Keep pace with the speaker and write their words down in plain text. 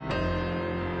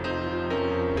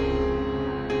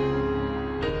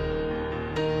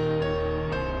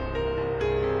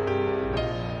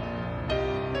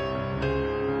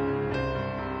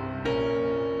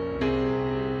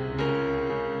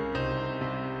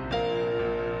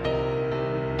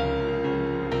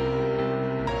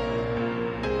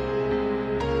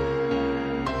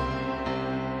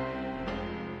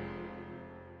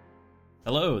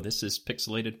Hello, this is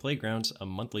Pixelated Playgrounds, a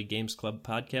monthly Games Club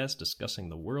podcast discussing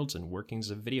the worlds and workings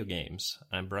of video games.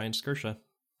 I'm Brian Skirsha.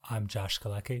 I'm Josh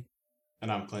Galecki. And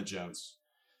I'm Clint Jones.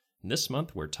 This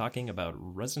month we're talking about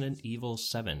Resident Evil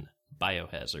 7,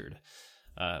 Biohazard.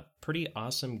 A pretty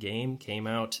awesome game, came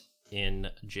out in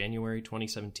January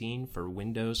 2017 for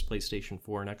Windows, PlayStation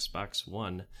 4, and Xbox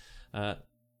One.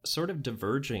 Sort of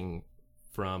diverging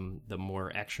from the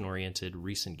more action-oriented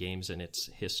recent games in its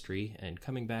history and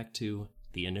coming back to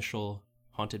the initial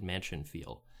Haunted Mansion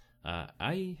feel.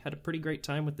 I had a pretty great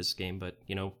time with this game, but,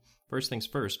 first things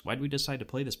first, why'd we decide to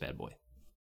play this bad boy?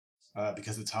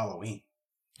 Because it's Halloween.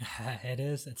 It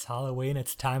is. It's Halloween.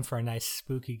 It's time for a nice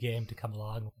spooky game to come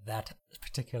along with that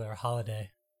particular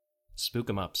holiday. Spook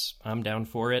 'em ups. I'm down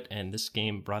for it, and this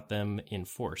game brought them in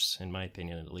force, in my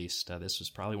opinion at least. This was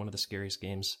probably one of the scariest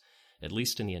games, at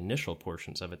least in the initial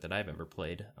portions of it, that I've ever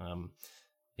played.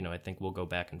 I think we'll go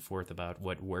back and forth about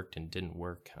what worked and didn't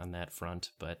work on that front,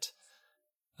 but...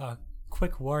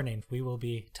 Quick warning, we will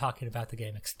be talking about the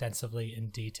game extensively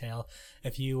in detail.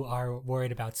 If you are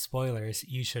worried about spoilers,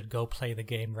 you should go play the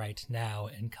game right now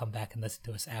and come back and listen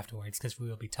to us afterwards, because we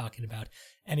will be talking about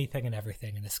anything and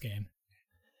everything in this game.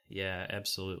 Yeah,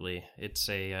 absolutely. It's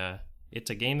a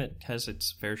game that has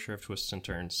its fair share of twists and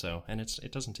turns, and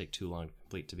it doesn't take too long to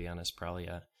complete, to be honest. Probably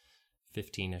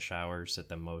 15-ish hours at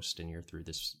the most, and you're through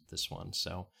this one.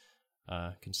 So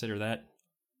consider that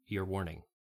your warning.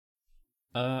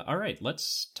 All right,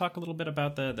 let's talk a little bit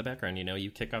about the background.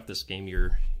 You kick off this game.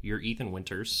 You're Ethan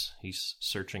Winters. He's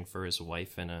searching for his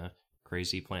wife in a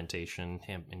crazy plantation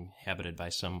inhabited by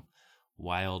some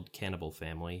wild cannibal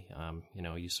family.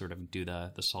 You sort of do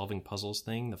the solving puzzles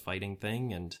thing, the fighting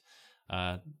thing, and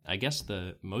I guess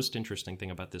the most interesting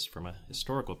thing about this from a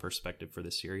historical perspective for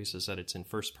this series is that it's in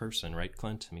first person, right,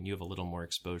 Clint? I mean, you have a little more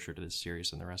exposure to this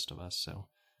series than the rest of us, so...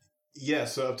 Yeah,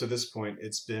 so up to this point,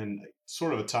 it's been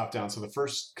sort of a top-down. So the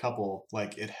first couple,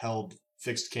 it held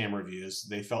fixed camera views.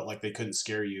 They felt like they couldn't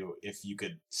scare you if you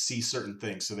could see certain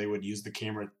things, so they would use the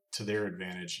camera to their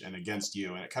advantage and against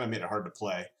you, and it kind of made it hard to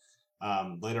play.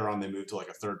 Later on, they moved to a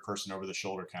third-person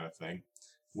over-the-shoulder kind of thing,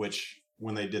 which,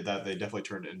 when they did that, they definitely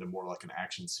turned it into more like an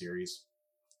action series.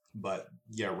 But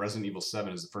yeah, Resident Evil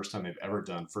 7 is the first time they've ever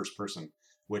done first-person,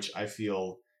 which I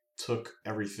feel took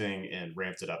everything and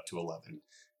ramped it up to 11.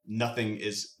 Nothing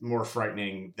is more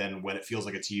frightening than when it feels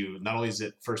like it's you. Not only is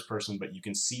it first person, but you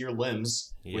can see your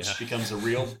limbs, which becomes a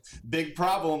real big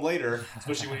problem later,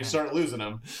 especially when you start losing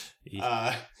them.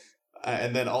 Yeah.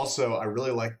 And then also, I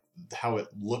really like how it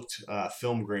looked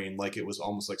film grain, like it was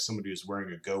almost like somebody was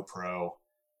wearing a GoPro.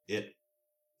 It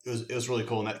was really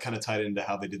cool, and that kind of tied into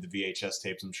how they did the VHS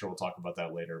tapes. I'm sure we'll talk about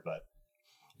that later, but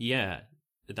yeah.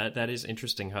 That is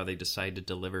interesting how they decide to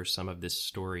deliver some of this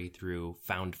story through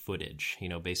found footage,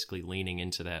 basically leaning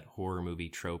into that horror movie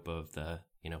trope of the,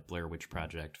 Blair Witch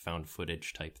Project found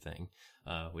footage type thing,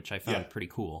 which I found pretty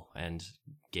cool and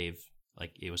gave,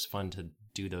 it was fun to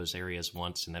do those areas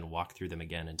once and then walk through them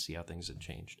again and see how things had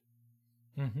changed.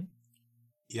 Mm-hmm.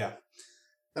 Yeah.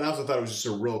 And I also thought it was just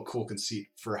a real cool conceit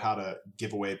for how to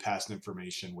give away past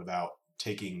information without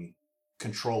taking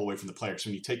control away from the player. So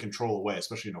when you take control away,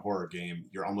 especially in a horror game,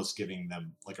 you're almost giving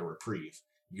them a reprieve.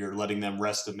 You're letting them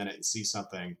rest a minute and see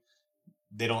something.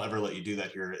 They don't ever let you do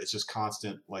that here. It's just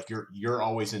constant. You're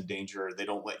always in danger. They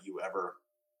don't let you ever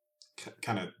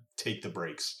kind of take the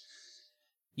breaks.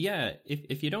 Yeah,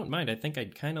 if you don't mind, I think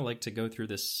I'd kind of like to go through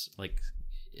this,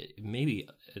 maybe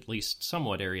at least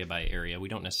somewhat area by area. We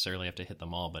don't necessarily have to hit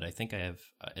them all, but I think I have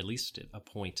at least a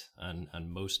point on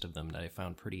most of them that I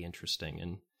found pretty interesting.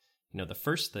 And the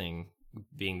first thing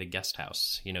being the guest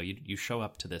house. You show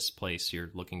up to this place,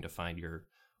 you're looking to find your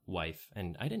wife,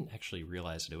 and I didn't actually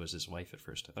realize that it was his wife at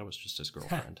first. I thought it was just his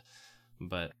girlfriend.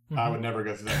 But I would never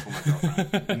go through that for my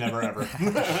girlfriend. Never, ever.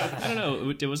 I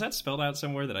don't know. Was that spelled out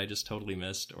somewhere that I just totally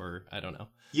missed, or I don't know?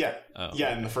 Yeah.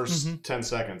 In the first 10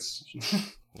 seconds.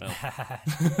 Well.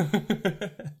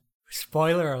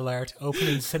 Spoiler alert,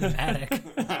 opening cinematic.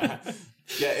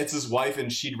 Yeah, it's his wife,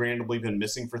 and she'd randomly been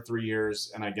missing for 3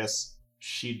 years, and I guess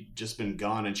she'd just been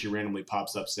gone, and she randomly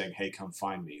pops up saying, "Hey, come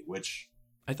find me," which...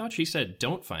 I thought she said,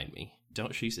 "Don't find me."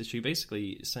 She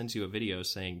basically sends you a video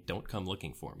saying, "Don't come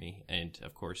looking for me," and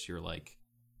of course you're like...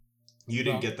 You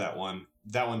didn't get that one.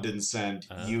 That one didn't send.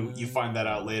 You find that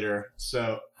out later,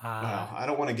 so I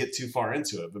don't want to get too far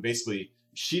into it, but basically,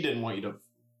 she didn't want you to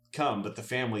come, but the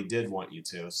family did want you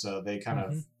to, so they kind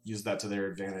of used that to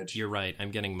their advantage. You're right. I'm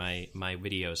getting my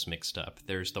videos mixed up.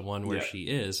 There's the one where she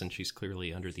is, and she's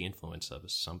clearly under the influence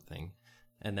of something.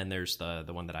 And then there's the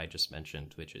one that I just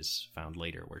mentioned, which is found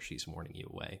later, where she's warning you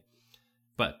away.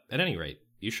 But at any rate,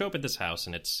 you show up at this house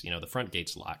and it's, the front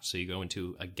gate's locked, so you go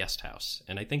into a guest house.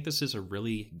 And I think this is a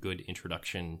really good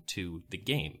introduction to the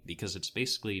game because it's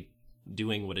basically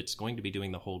doing what it's going to be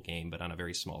doing the whole game, but on a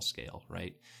very small scale,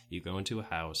 right? You go into a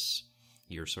house,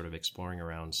 you're sort of exploring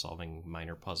around, solving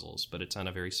minor puzzles, but it's on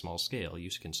a very small scale. You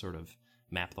can sort of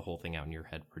map the whole thing out in your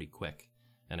head pretty quick.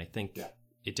 And I think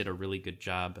it did a really good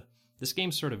job. This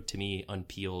game sort of, to me,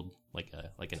 unpeeled like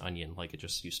an onion. Like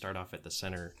you start off at the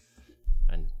center,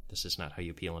 and this is not how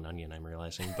you peel an onion, I'm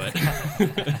realizing, but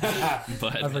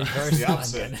a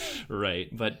reverse onion. Right.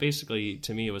 But basically,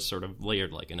 to me, it was sort of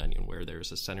layered like an onion, where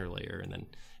there's a center layer and then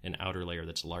an outer layer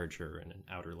that's larger and an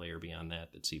outer layer beyond that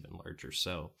that's even larger.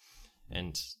 So,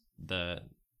 and the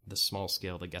small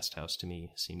scale, the guest house, to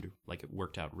me, seemed like it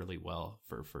worked out really well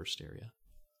for a first area.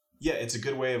 Yeah, it's a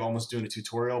good way of almost doing a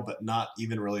tutorial, but not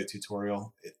even really a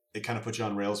tutorial. It kind of puts you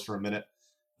on rails for a minute,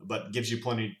 but gives you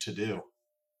plenty to do.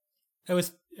 It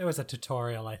was a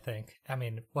tutorial, I think. I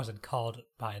mean, it wasn't called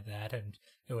by that, and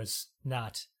it was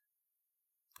not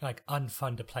like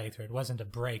unfun to play through. It wasn't a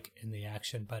break in the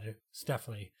action, but it's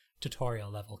definitely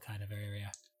tutorial level kind of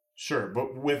area. Sure,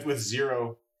 but with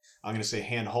zero, I'm going to say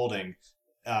hand holding,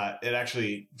 it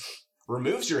actually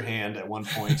removes your hand at one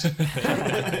point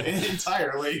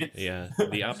entirely. Yeah,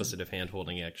 the opposite of hand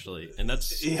holding, actually. And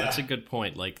that's a good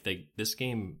point. Like, this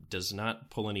game does not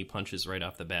pull any punches right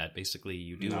off the bat. Basically,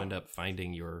 you do end up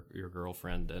finding your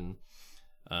girlfriend, and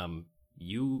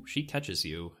she catches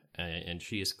you, and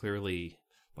she is clearly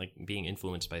like being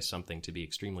influenced by something to be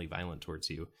extremely violent towards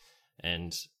you.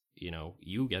 And,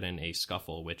 you get in a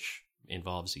scuffle, which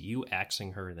involves you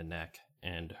axing her in the neck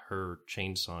and her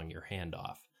chainsawing your hand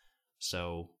off.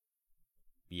 So,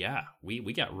 yeah,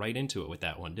 we got right into it with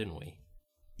that one, didn't we?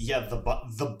 Yeah,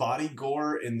 the body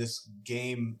gore in this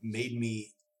game made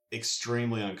me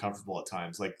extremely uncomfortable at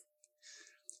times. Like,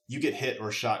 you get hit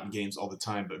or shot in games all the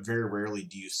time, but very rarely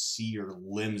do you see your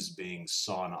limbs being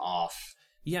sawn off.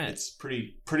 Yeah, it's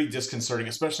pretty disconcerting,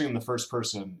 especially in the first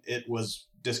person. It was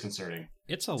disconcerting.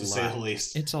 It's a lot, to say the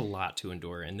least. It's a lot to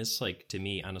endure, and this, like, to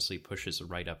me, honestly pushes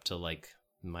right up to like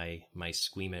my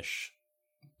squeamish.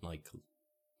 Like,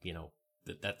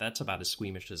 that's about as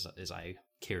squeamish as I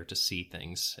care to see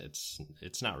things.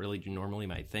 It's not really normally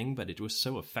my thing, but it was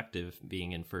so effective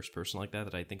being in first person like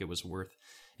that I think it was worth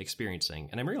experiencing.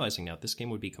 And I'm realizing now this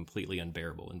game would be completely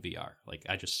unbearable in VR. Like,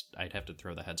 I'd have to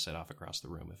throw the headset off across the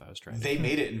room if I was trying. They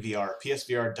made it in VR.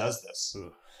 PSVR does this.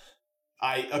 Ugh.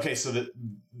 So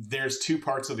there's two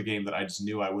parts of the game that I just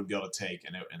knew I would be able to take,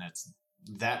 and it's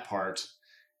that part.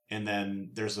 And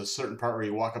then there's a certain part where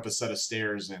you walk up a set of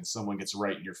stairs and someone gets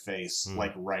right in your face,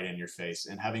 like right in your face.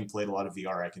 And having played a lot of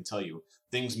VR, I can tell you,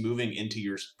 things moving into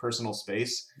your personal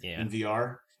space in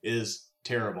VR is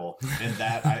terrible. And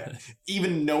that,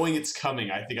 even knowing it's coming,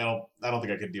 I don't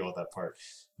think I could deal with that part.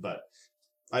 But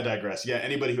I digress. Yeah,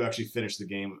 anybody who actually finished the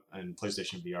game in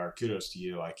PlayStation VR, kudos to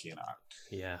you. I cannot.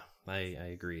 Yeah, I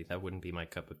agree. That wouldn't be my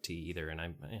cup of tea either. And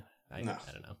I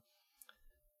don't know.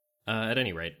 At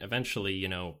any rate, eventually,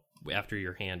 after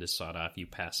your hand is sawed off, you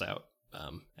pass out,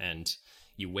 and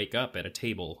you wake up at a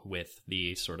table with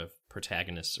the sort of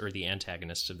protagonists or the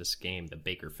antagonists of this game, the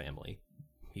Baker family.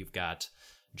 You've got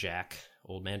Jack,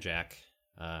 old man Jack,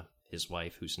 his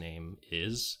wife, whose name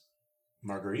is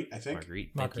Marguerite, I think.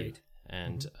 Marguerite.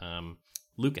 And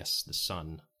Lucas, the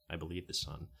son,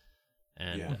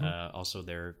 and also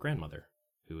their grandmother,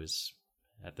 who is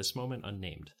at this moment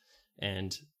unnamed.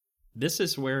 And this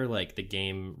is where, like, the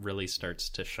game really starts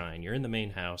to shine. You're in the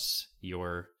main house.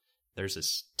 There's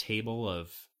this table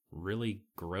of really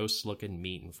gross-looking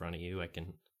meat in front of you. I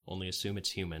can only assume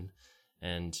it's human.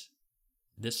 And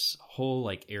this whole,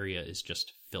 like, area is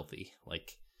just filthy.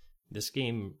 Like, this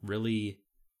game really,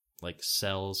 like,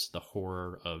 sells the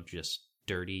horror of just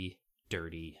dirty,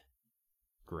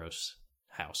 gross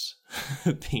house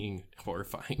being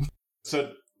horrifying.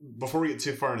 So, before we get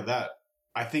too far into that,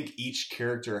 I think each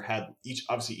character had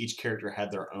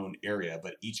their own area,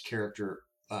 but each character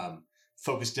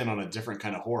focused in on a different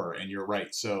kind of horror. And you're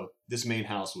right. So this main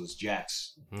house was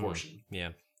Jack's portion.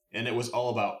 Yeah. And it was all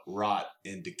about rot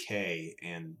and decay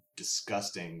and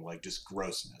disgusting, like, just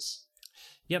grossness.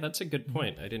 Yeah, that's a good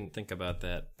point. I didn't think about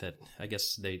that. That I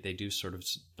guess they do sort of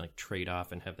like trade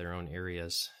off and have their own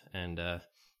areas. And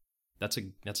that's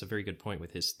a very good point,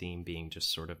 with his theme being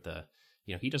just sort of the,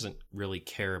 he doesn't really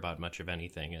care about much of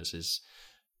anything, as is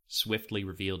swiftly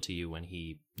revealed to you when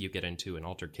you get into an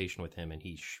altercation with him and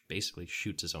he basically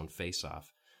shoots his own face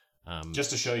off. Just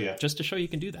to show you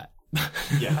can do that.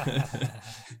 Yeah.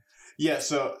 Yeah,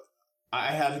 so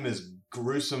I had him as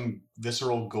gruesome,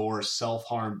 visceral gore,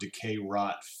 self-harm, decay,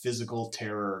 rot, physical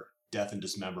terror, death and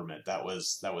dismemberment. That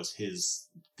was his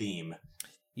theme.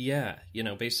 Yeah,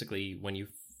 basically when you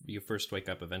first wake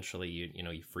up, eventually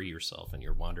you free yourself and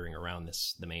you're wandering around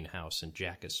the main house, and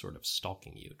Jack is sort of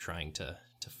stalking you, trying to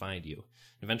find you.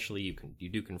 Eventually you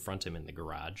do confront him in the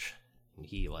garage, and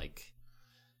he I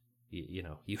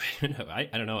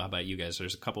don't know about you guys.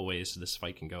 There's a couple ways this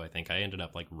fight can go. I think I ended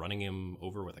up like running him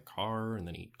over with a car, and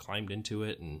then he climbed into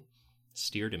it and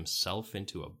steered himself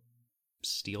into a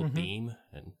steel beam,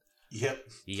 and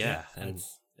and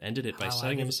ended it by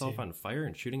setting himself on fire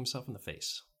and shooting himself in the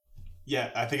face.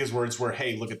 Yeah, I think his words were,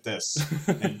 "Hey, look at this,"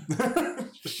 and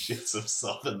shoots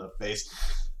himself in the face.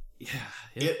 Yeah,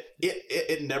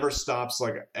 it never stops.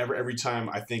 Like every time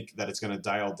I think that it's going to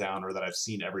dial down, or that I've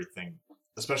seen everything,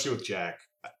 especially with Jack,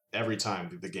 every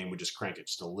time the game would just crank it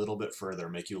just a little bit further,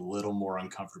 make you a little more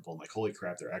uncomfortable. Like, holy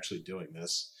crap, they're actually doing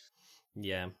this.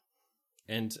 Yeah,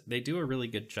 and they do a really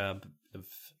good job of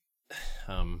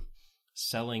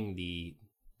selling the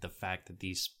fact that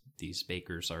these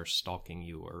bakers are stalking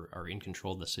you, or are in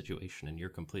control of the situation, and you're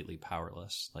completely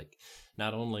powerless. Like,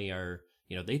 not only are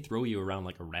they throw you around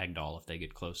like a rag doll if they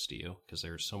get close to you, because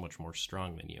they're so much more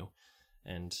strong than you,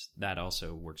 and that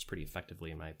also works pretty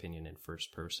effectively, in my opinion, in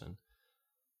first person.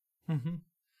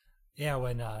 Yeah,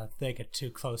 when they get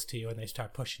too close to you and they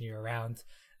start pushing you around,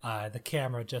 the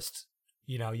camera just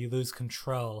you lose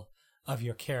control of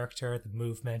your character, the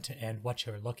movement, and what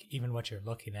you're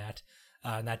looking at.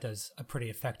 And that does a pretty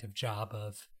effective job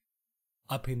of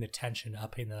upping the tension,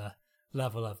 upping the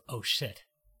level of, oh shit.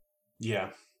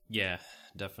 Yeah,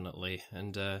 definitely.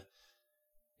 And, I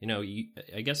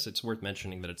guess it's worth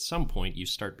mentioning that at some point you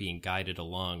start being guided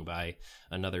along by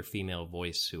another female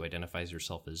voice who identifies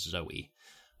herself as Zoe.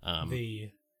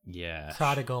 The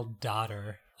prodigal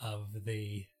daughter of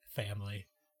the family.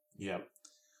 Yeah.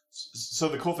 So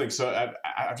the cool thing,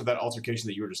 after that altercation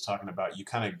that you were just talking about, you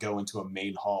kind of go into a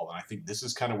main hall, and I think this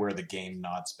is kind of where the game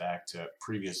nods back to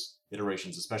previous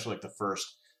iterations, especially like the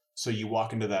first. So you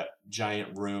walk into that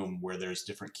giant room where there's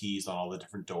different keys on all the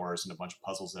different doors and a bunch of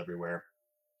puzzles everywhere.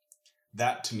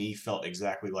 That, to me, felt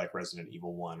exactly like Resident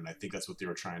Evil 1, and I think that's what they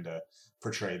were trying to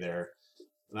portray there.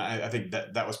 And I think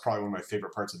that was probably one of my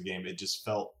favorite parts of the game. It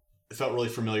felt really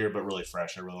familiar, but really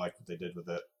fresh. I really liked what they did with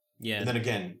it. Yeah. And then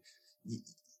again,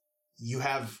 you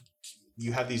have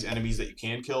these enemies that you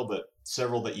can kill, but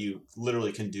several that you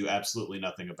literally can do absolutely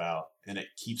nothing about, and it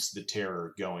keeps the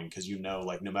terror going, because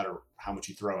like, no matter how much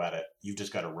you throw at it, you've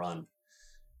just got to run.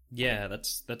 Yeah,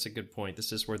 that's a good point.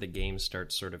 This is where the game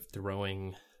starts sort of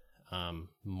throwing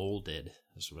molded,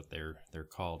 is what they're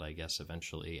called, I guess,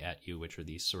 eventually at you, which are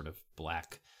these sort of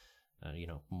black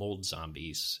mold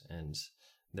zombies, and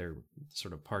they're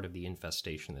sort of part of the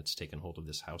infestation that's taken hold of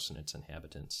this house and its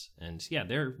inhabitants. And yeah,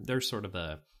 they're sort of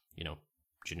the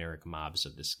generic mobs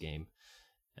of this game,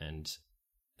 and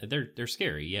they're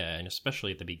scary, yeah, and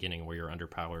especially at the beginning where you're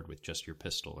underpowered with just your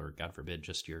pistol, or God forbid,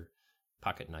 just your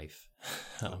pocket knife.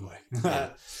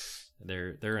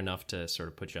 They're enough to sort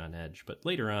of put you on edge. But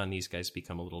later on, these guys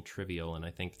become a little trivial, and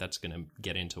I think that's going to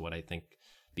get into what I think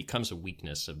becomes a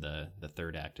weakness of the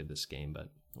third act of this game, but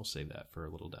we'll save that for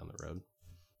a little down the road.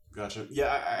 Gotcha. Yeah,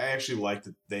 I actually like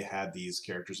that they had these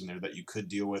characters in there that you could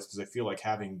deal with, because I feel like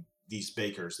having these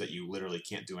bakers that you literally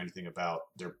can't do anything about,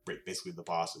 they're basically the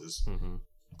bosses,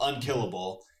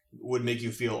 unkillable, would make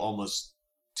you feel almost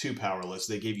too powerless.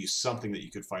 They gave you something that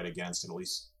you could fight against and at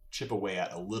least chip away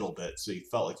at a little bit, so you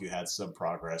felt like you had some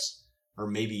progress, or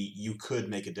maybe you could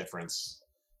make a difference.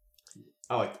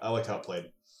 I liked how it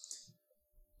played.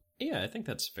 Yeah, I think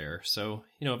that's fair. So,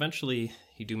 eventually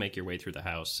you do make your way through the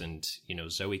house, and,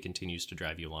 Zoe continues to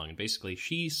drive you along. And basically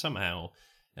she somehow,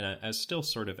 and I'm still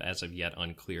sort of as of yet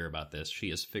unclear about this, she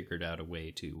has figured out a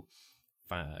way to,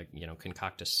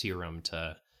 concoct a serum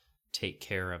to take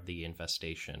care of the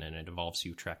infestation. And it involves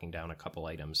you tracking down a couple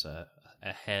items, a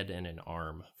head and an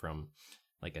arm from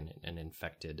like an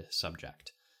infected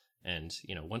subject. And,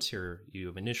 once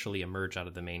you initially emerge out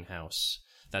of the main house,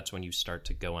 that's when you start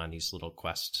to go on these little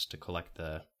quests to collect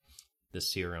the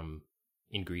serum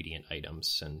ingredient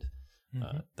items. And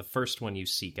the first one you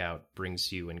seek out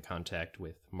brings you in contact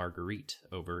with Marguerite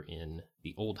over in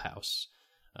the old house,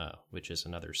 which is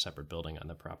another separate building on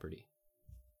the property.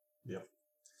 Yep.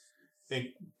 And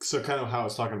so kind of how I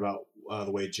was talking about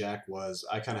the way Jack was,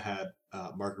 I kind of had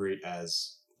Marguerite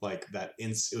as like that.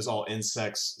 It was all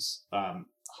insects,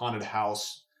 haunted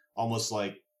house, almost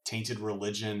like tainted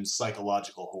religion,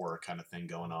 psychological horror kind of thing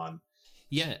going on.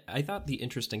 Yeah, I thought the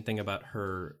interesting thing about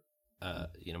her,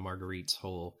 Marguerite's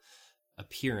whole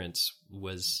appearance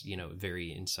was,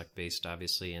 very insect-based,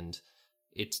 obviously, and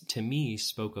it to me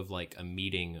spoke of like a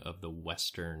meeting of the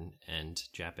Western and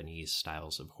Japanese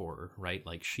styles of horror, right?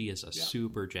 Like she is a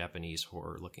super Japanese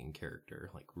horror looking character,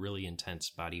 like really intense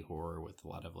body horror with a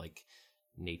lot of like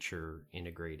nature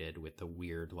integrated with the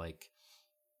weird, like,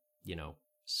 you know,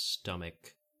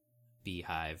 stomach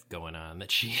beehive going on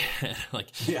that she had. Like,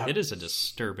 it is a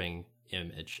disturbing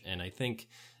image. And I think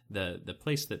the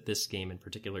place that this game in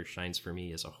particular shines for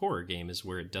me as a horror game is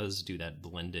where it does do that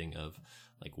blending of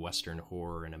like Western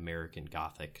horror and American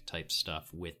Gothic type stuff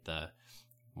with the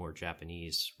more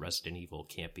Japanese Resident Evil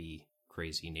campy,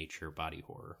 crazy nature body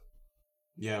horror.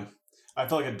 Yeah. I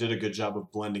felt like it did a good job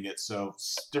of blending it. So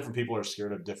different people are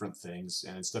scared of different things.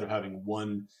 And instead of having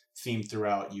one theme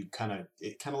throughout, it kind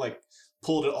of like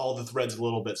pulled at all the threads a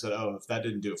little bit, said, oh, if that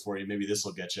didn't do it for you, maybe this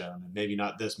will get you. And maybe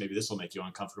not this, maybe this will make you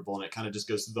uncomfortable. And it kind of just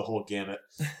goes through the whole gamut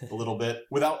a little bit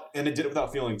and it did it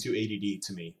without feeling too ADD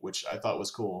to me, which I thought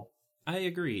was cool. I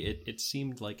agree. It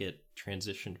seemed like it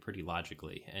transitioned pretty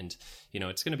logically. And, you know,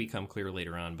 it's going to become clear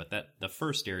later on, but that the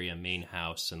first area, main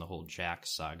house, and the whole Jack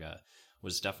saga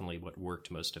was definitely what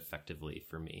worked most effectively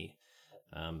for me.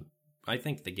 I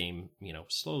think the game, you know,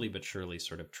 slowly but surely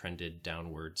sort of trended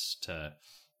downwards to,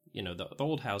 you know, the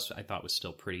old house I thought was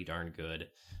still pretty darn good.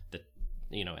 That,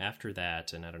 you know, after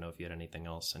that, and I don't know if you had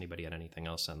anybody had anything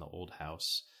else on the old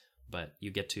house, but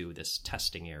you get to this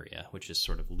testing area, which is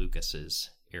sort of Lucas's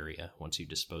area once you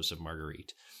dispose of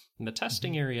Marguerite. And the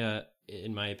testing area,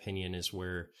 in my opinion, is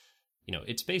where, you know,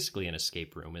 it's basically an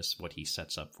escape room is what he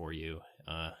sets up for you.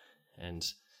 And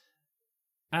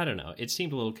I don't know, it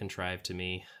seemed a little contrived to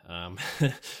me.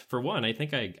 For one, I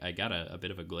think I got a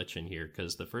bit of a glitch in here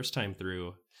because the first time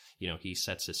through, you know, he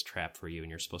sets this trap for you and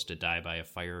you're supposed to die by a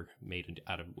fire made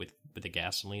out of with the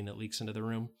gasoline that leaks into the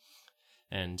room.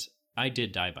 And I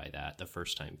did die by that the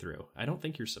first time through. I don't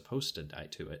think you're supposed to die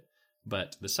to it.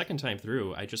 But the second time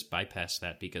through, I just bypassed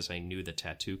that because I knew the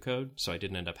tattoo code, so I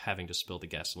didn't end up having to spill the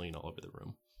gasoline all over the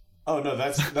room. Oh no,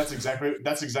 that's exactly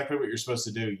what you're supposed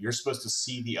to do. You're supposed to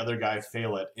see the other guy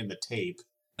fail it in the tape,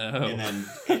 and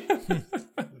then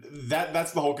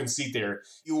that's the whole conceit there.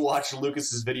 You watch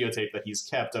Lucas's videotape that he's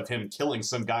kept of him killing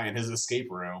some guy in his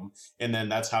escape room, and then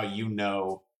that's how you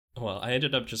know. Well, I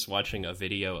ended up just watching a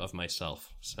video of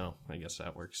myself, so I guess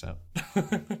that works out.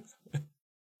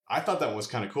 I thought that was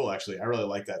kind of cool, actually. I really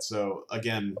like that. So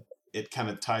again, it kind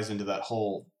of ties into that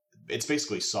whole. It's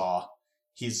basically Saw.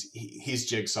 He's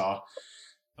Jigsaw.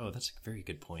 Oh, that's a very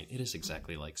good point. It is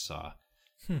exactly like Saw.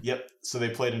 Yep. So they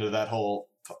played into that whole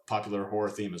popular horror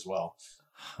theme as well.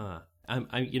 Huh.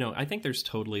 I think there's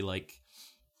totally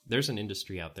there's an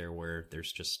industry out there where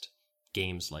there's just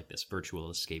games like this,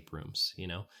 virtual escape rooms, you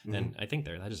know? Mm-hmm. And I think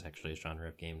that is actually a genre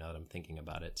of game now that I'm thinking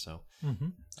about it. So,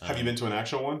 have you been to an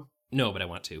actual one? No, but I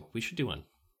want to. We should do one.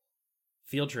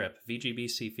 Field trip,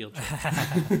 VGBC field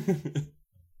trip.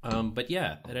 But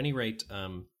yeah, at any rate,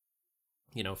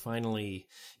 you know, finally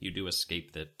you do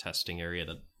escape the testing area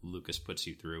that Lucas puts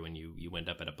you through, and you end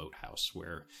up at a boathouse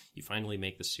where you finally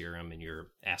make the serum, and you're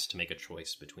asked to make a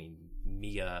choice between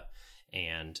Mia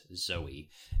and Zoe.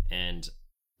 And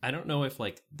I don't know if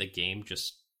the game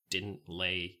just didn't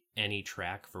lay any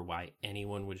track for why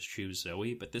anyone would choose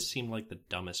Zoe, but this seemed like the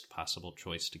dumbest possible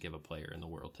choice to give a player in the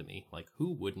world to me. Like,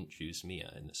 who wouldn't choose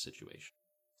Mia in this situation?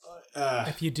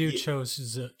 If you do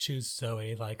choose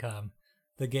Zoe,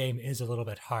 the game is a little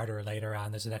bit harder later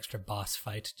on. There's an extra boss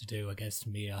fight to do against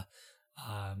Mia,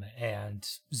 and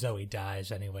Zoe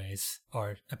dies anyways,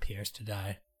 or appears to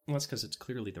die. Well, that's because it's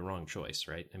clearly the wrong choice,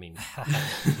 right? I mean,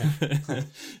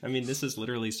 this is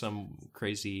literally some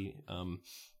crazy,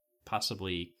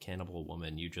 possibly cannibal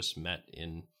woman you just met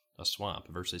in a swamp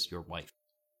versus your wife.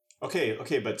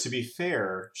 Okay, but to be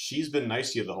fair, she's been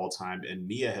nice to you the whole time, and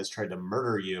Mia has tried to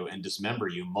murder you and dismember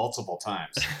you multiple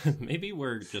times. Maybe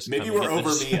we're just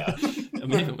over Mia.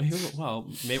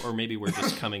 maybe we're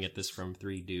just coming at this from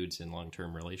three dudes in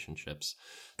long-term relationships.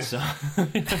 So,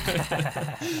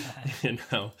 you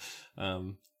know,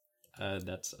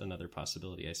 that's another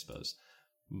possibility, I suppose.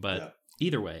 But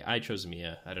either way, I chose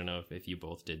Mia. I don't know if you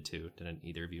both did too. Did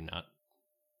either of you not?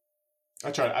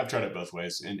 I've tried it both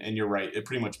ways, and you're right. It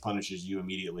pretty much punishes you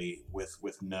immediately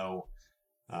with no.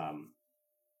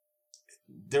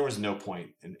 There was no point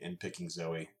in picking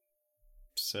Zoe.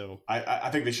 So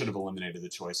I think they should have eliminated the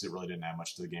choice. It really didn't add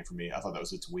much to the game for me. I thought that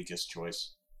was its weakest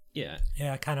choice. Yeah,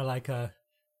 kind of like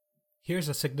here's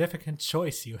a significant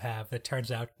choice you have that turns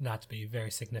out not to be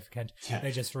very significant. Yeah.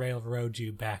 They just railroad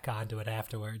you back onto it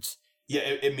afterwards. Yeah,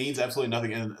 it means absolutely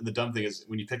nothing. And the dumb thing is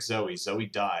when you pick Zoe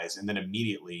dies, and then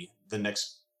immediately the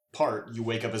next part you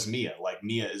wake up as Mia. Like,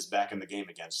 Mia is back in the game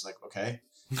again. She's like, okay.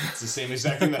 It's the same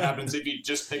exact thing that happens if you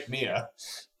just pick Mia.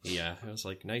 Yeah, I was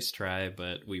like, nice try,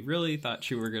 but we really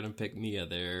thought you were going to pick Mia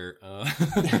there.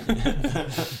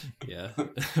 Yeah.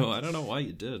 Well, I don't know why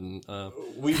you didn't.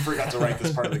 We forgot to write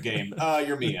this part of the game.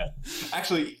 You're Mia.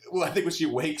 Actually, well, I think when she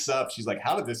wakes up, she's like,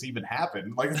 how did this even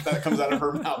happen? Like, that comes out of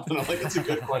her mouth. And I'm like, it's a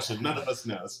good question. None of us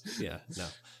knows. Yeah, no,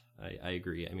 I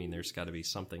agree. I mean, there's got to be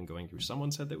something going through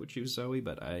someone's head that would choose Zoe,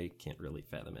 but I can't really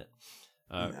fathom it.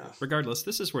 Regardless,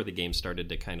 this is where the game started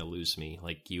to kind of lose me.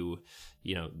 Like you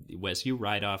know, Wes, you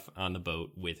ride off on the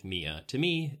boat with Mia. To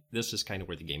me, this is kind of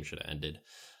where the game should have ended.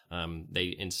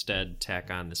 They instead tack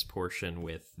on this portion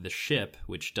with the ship,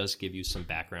 which does give you some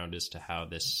background as to how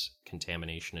this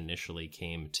contamination initially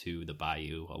came to the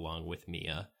bayou along with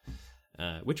Mia,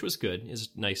 which was good. It's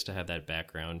nice to have that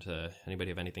background.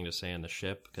 Anybody have anything to say on the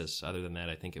ship? Because other than that,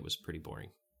 I think it was pretty boring.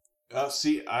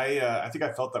 See, I think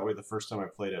I felt that way the first time I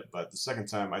played it, but the second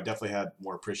time I definitely had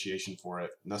more appreciation for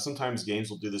it. Now, sometimes games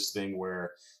will do this thing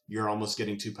where you're almost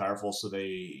getting too powerful, so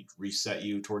they reset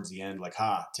you towards the end, like,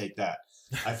 take that.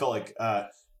 I felt like,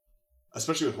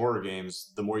 especially with horror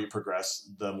games, the more you progress,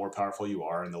 the more powerful you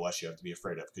are, and the less you have to be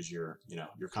afraid of, because you're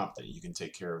competent. You can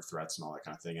take care of threats and all that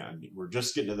kind of thing. And we're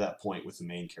just getting to that point with the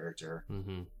main character,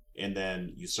 and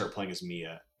then you start playing as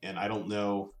Mia, and I don't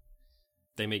know.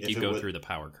 They make you go through the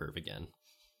power curve again.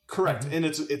 Correct. And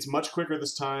it's much quicker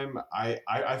this time. I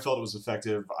felt it was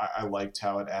effective. I liked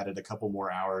how it added a couple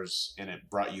more hours and it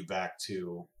brought you back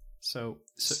to... So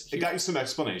it got you some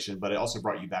explanation, but it also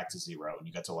brought you back to 0 and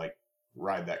you got to like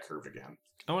ride that curve again.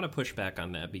 I want to push back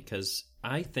on that because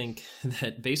I think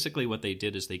that basically what they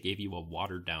did is they gave you a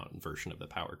watered down version of the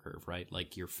power curve, right?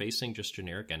 Like you're facing just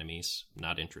generic enemies,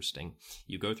 not interesting.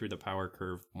 You go through the power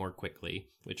curve more quickly,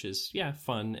 which is,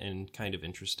 fun and kind of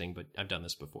interesting, but I've done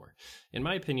this before. In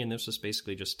my opinion, this was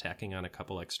basically just tacking on a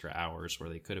couple extra hours where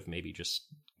they could have maybe just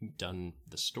done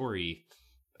the story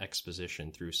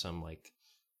exposition through some like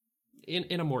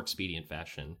in a more expedient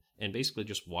fashion and basically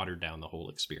just watered down the whole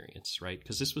experience, right?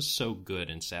 Because this was so good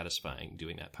and satisfying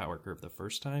doing that power curve the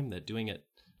first time that doing it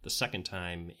the second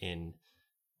time in,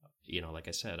 like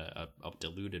I said, a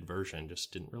diluted version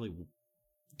just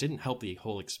didn't help the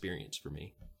whole experience for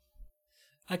me.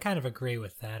 I kind of agree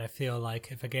with that. I feel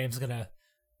like if a game's going to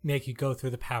make you go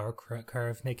through the power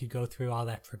curve, make you go through all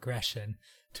that progression,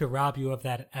 to rob you of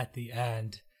that at the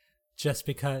end, just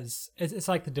because it's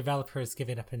like the developers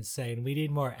giving up and saying, we need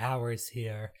more hours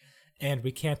here, and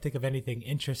we can't think of anything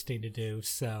interesting to do,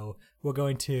 so we're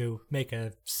going to make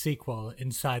a sequel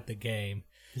inside the game.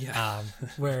 Yeah.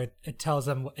 Where it tells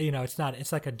them,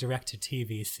 it's like a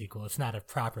direct-to-TV sequel. It's not a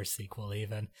proper sequel,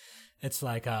 even. It's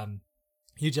like,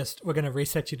 we're going to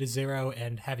reset you to 0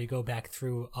 and have you go back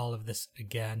through all of this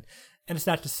again. And it's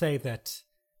not to say that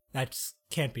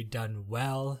can't be done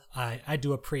well. I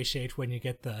do appreciate when you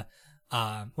get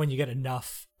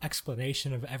enough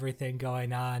explanation of everything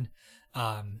going on.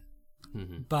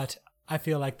 But I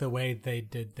feel like the way they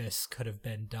did this could have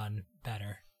been done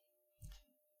better.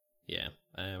 Yeah,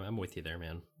 I'm with you there,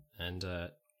 man. And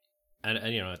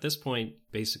at this point,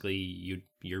 basically,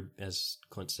 you're as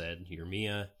Clint said, you're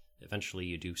Mia. Eventually,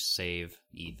 you do save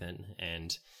Ethan,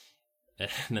 and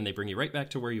then they bring you right back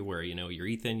to where you were. You're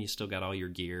Ethan. You still got all your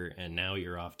gear, and now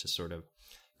you're off to sort of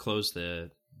close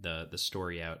the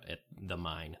story out at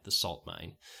the salt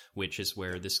mine, which is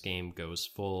where this game goes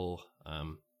full,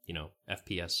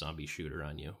 FPS zombie shooter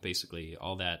on you. Basically,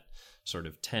 all that sort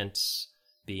of tense,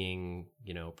 being,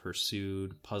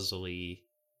 pursued, puzzly,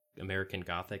 American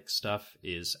Gothic stuff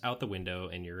is out the window,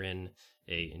 and you're in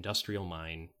a industrial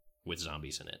mine with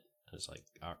zombies in it. It's like,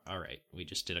 all right, we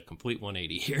just did a complete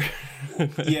 180 here.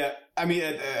 Yeah, I mean,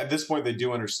 at this point, they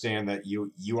do understand that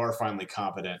you are finally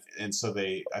competent, and so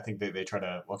I think they try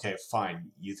to, okay,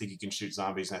 fine, you think you can shoot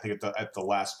zombies, and I think at the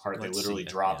last part, they literally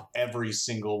drop every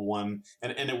single one,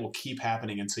 and it will keep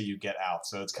happening until you get out.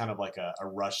 So it's kind of like a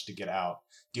rush to get out,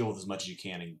 deal with as much as you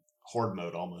can in horde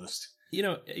mode almost.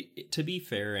 To be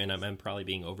fair, and I'm probably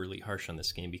being overly harsh on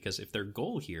this game, because if their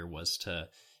goal here was to,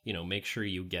 make sure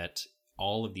you get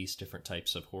all of these different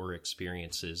types of horror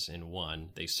experiences in one,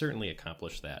 they certainly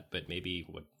accomplished that. But maybe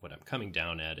what I'm coming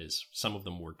down at is some of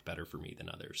them worked better for me than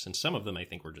others, and some of them I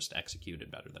think were just executed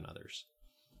better than others.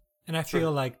 And I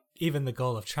feel like even the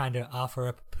goal of trying to offer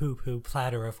up a poo-poo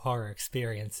platter of horror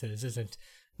experiences isn't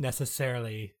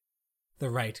necessarily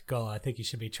the right goal. I think you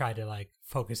should be trying to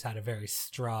focus on a very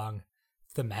strong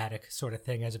thematic sort of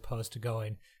thing, as opposed to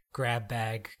going grab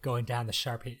bag, going down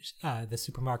the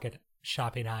supermarket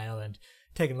shopping aisle and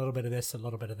taking a little bit of this, a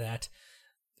little bit of that.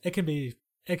 It can be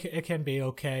okay,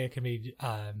 it can be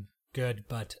good,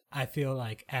 but I feel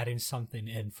like adding something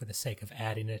in for the sake of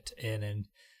adding it in and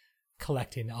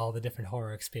collecting all the different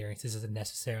horror experiences isn't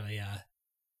necessarily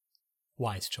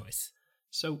wise choice.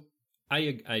 So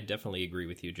I definitely agree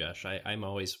with you, Josh. I'm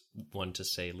always one to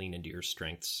say lean into your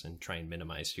strengths and try and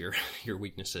minimize your your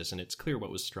weaknesses. And it's clear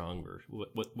what was stronger,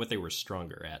 what they were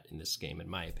stronger at in this game, in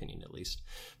my opinion, at least.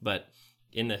 But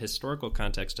in the historical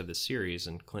context of the series,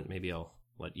 and Clint, maybe I'll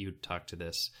let you talk to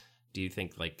this. Do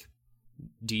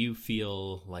you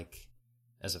feel like,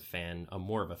 as a fan, I'm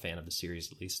more of a fan of the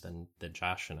series at least than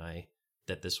Josh and I,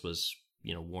 that this was,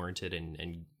 warranted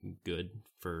and good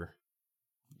for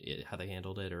how they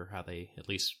handled it, or how they at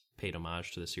least paid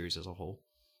homage to the series as a whole?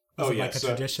 Was it like a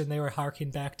tradition they were harking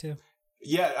back to?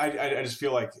 Yeah, I just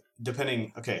feel like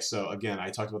depending. Okay, so again, I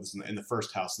talked about this in the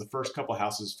first house. The first couple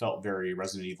houses felt very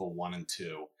Resident Evil 1 and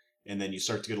 2, and then you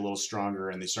start to get a little stronger,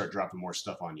 and they start dropping more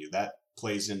stuff on you. That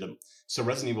plays into. So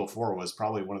Resident Evil 4 was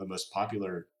probably one of the most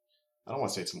popular. I don't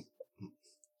want to say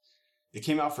it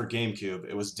came out for GameCube.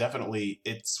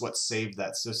 It's what saved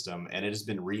that system, and it has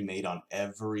been remade on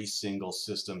every single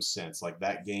system since. Like,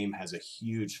 that game has a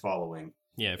huge following.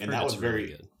 Yeah, and that was very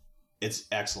good. It's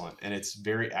excellent, and it's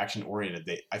very action oriented.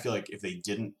 I feel like if they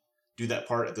didn't do that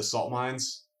part at the salt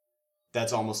mines,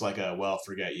 that's almost like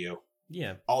forget you.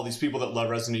 Yeah. All these people that love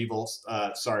Resident Evil,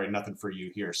 sorry, nothing for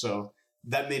you here. So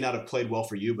that may not have played well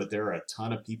for you, but there are a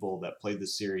ton of people that played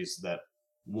this series that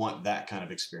want that kind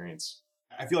of experience.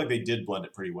 I feel like they did blend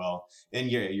it pretty well.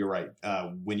 And yeah, you're right.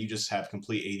 When you just have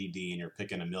complete ADD and you're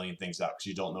picking a million things out because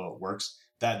you don't know it works,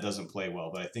 that doesn't play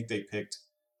well. But I think they picked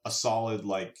a solid,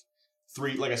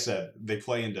 three, like I said, they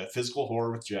play into physical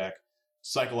horror with Jack,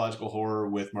 psychological horror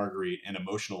with Marguerite, and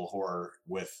emotional horror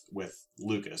with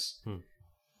Lucas.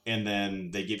 And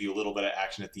then they give you a little bit of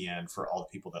action at the end for all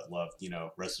the people that love,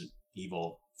 Resident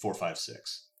Evil 4, 5,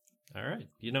 6. All right.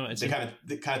 They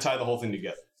kind of tie the whole thing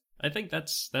together. I think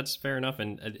that's fair enough,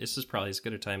 and this is probably as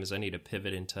good a time as any to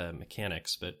pivot into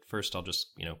mechanics. But first, I'll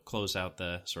just close out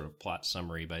the sort of plot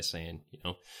summary by saying,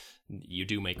 you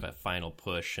do make a final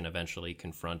push and eventually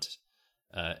confront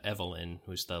Evelyn,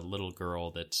 who's the little girl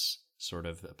that's sort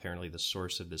of apparently the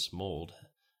source of this mold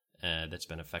that's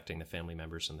been affecting the family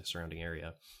members in the surrounding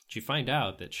area. But you find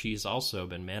out that she's also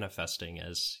been manifesting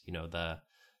as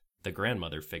the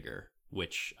grandmother figure,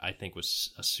 which I think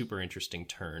was a super interesting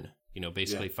turn.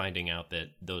 Basically finding out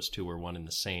that those two were one and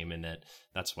the same, and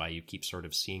that's why you keep sort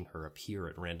of seeing her appear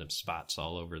at random spots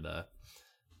all over the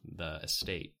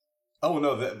estate. Oh,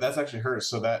 no, that's actually her.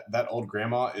 So that old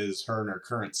grandma is her in her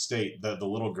current state. The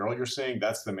little girl you're saying,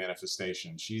 that's the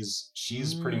manifestation. She's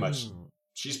pretty much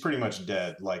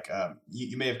dead. Like,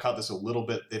 you may have caught this a little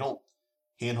bit. They don't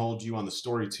handhold you on the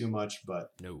story too much,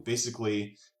 but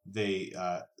basically they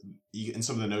in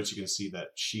some of the notes you can see that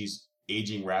she's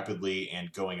aging rapidly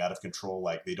and going out of control.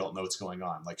 Like, they don't know what's going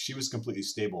on. Like, she was completely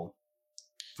stable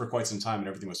for quite some time and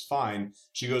everything was fine.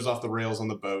 She goes off the rails on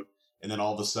the boat, and then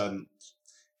all of a sudden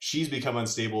she's become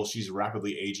unstable. She's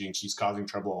rapidly aging. She's causing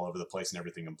trouble all over the place, and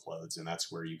everything implodes. And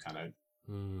that's where you kind of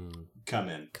come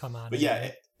in. Come on. But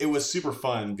yeah, it was super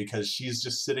fun because she's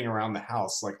just sitting around the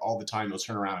house like all the time. You'll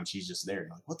turn around and she's just there. You're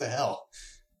like, what the hell?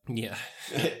 Yeah.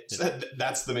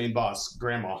 That's the main boss,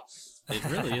 Grandma. It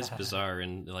really is bizarre.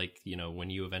 And when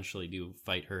you eventually do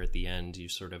fight her at the end, you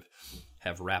sort of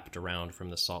have wrapped around from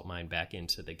the salt mine back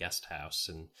into the guest house,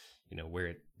 and where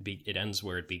it ends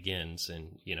where it begins.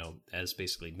 And as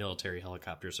basically military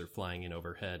helicopters are flying in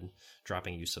overhead,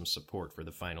 dropping you some support for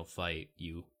the final fight,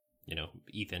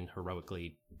 Ethan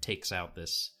heroically takes out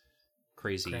this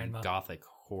crazy gothic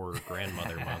horror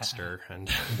grandmother monster and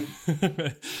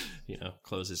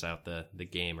closes out the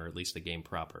game, or at least the game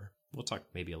proper. We'll talk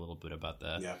maybe a little bit about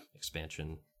the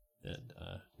expansion,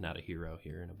 Not a Hero,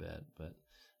 here in a bit, but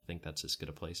I think that's as good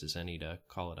a place as any to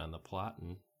call it on the plot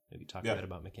and maybe talk a bit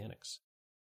about mechanics.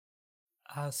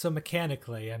 So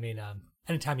mechanically,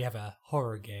 anytime you have a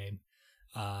horror game,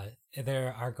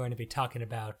 there are going to be talking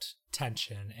about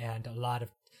tension, and a lot of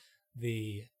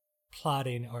the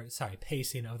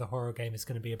pacing of the horror game is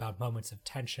going to be about moments of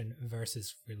tension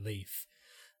versus relief.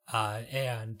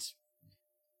 And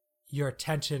your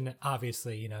tension,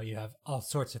 obviously, you have all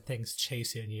sorts of things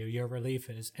chasing you. Your relief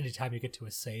is anytime you get to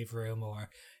a save room, or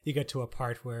you get to a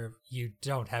part where you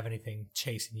don't have anything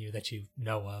chasing you that you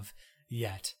know of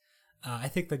yet. I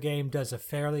think the game does a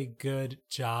fairly good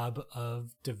job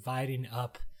of dividing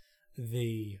up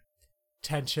the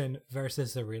tension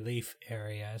versus the relief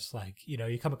areas. Like,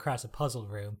 you come across a puzzle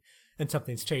room and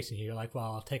something's chasing you. You're like,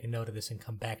 well, I'll take a note of this and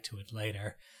come back to it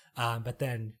later. But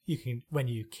then when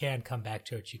you can come back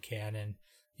to it, you can, and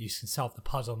you can solve the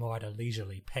puzzle more at a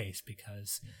leisurely pace,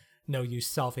 because no use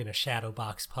solving a shadow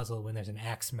box puzzle when there's an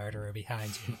axe murderer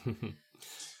behind you.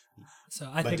 So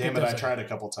I But think damn it, I tried a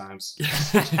couple times.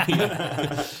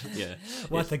 Yeah.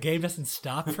 What, the game doesn't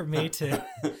stop for me to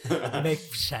make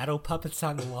shadow puppets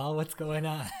on the wall? What's going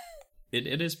on?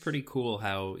 It is pretty cool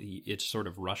how it sort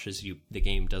of rushes you. The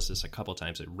game does this a couple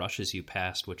times. It rushes you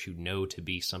past what you know to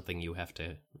be something you have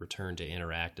to return to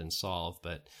interact and solve.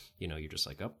 But, you're just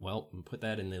like, oh, well, put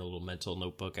that in the little mental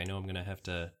notebook. I know I'm going to have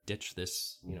to ditch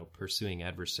this, pursuing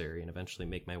adversary and eventually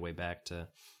make my way back to,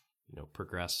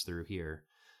 progress through here.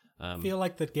 I feel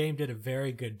like the game did a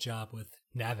very good job with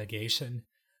navigation,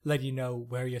 letting you know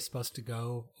where you're supposed to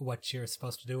go, what you're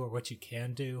supposed to do, or what you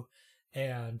can do,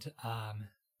 and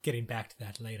getting back to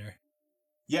that later.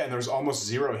 Yeah, and there was almost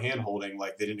zero hand-holding.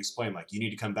 Like, they didn't explain, like, you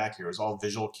need to come back here. It was all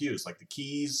visual cues, like the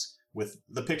keys with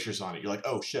the pictures on it. You're like,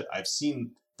 oh, shit, I've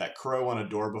seen that crow on a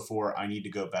door before. I need to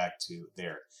go back to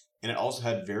there. And it also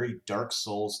had very Dark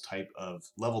Souls type of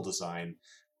level design,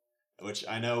 which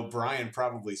I know Brian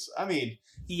probably...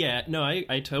 Yeah, no,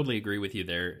 I totally agree with you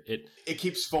there. It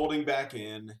keeps folding back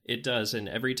in. It does, and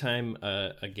every time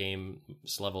a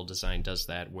game's level design does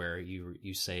that, where you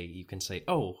can say,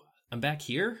 "Oh, I'm back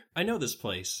here. I know this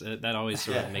place." That always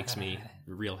sort of makes me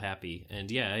real happy. And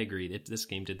yeah, I agree. This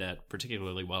game did that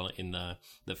particularly well in the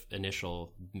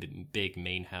initial big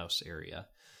main house area.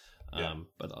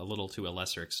 But a little to a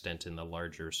lesser extent in the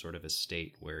larger sort of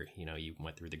estate where, you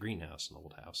went through the greenhouse and the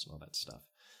old house and all that stuff.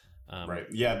 Right.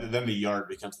 Yeah, then the yard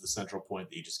becomes the central point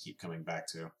that you just keep coming back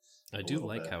to. I do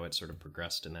like how it sort of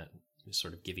progressed in that,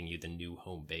 sort of giving you the new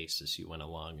home base as you went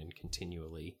along and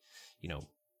continually,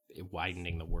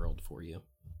 widening the world for you.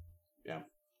 Yeah.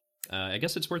 I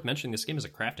guess it's worth mentioning this game is a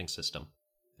crafting system.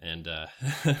 And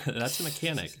that's a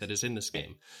mechanic that is in this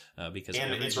game. Because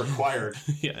it's required.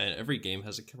 Yeah, every game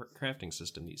has a crafting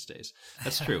system these days.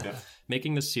 That's true. Yeah.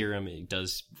 Making the serum, it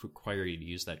does require you to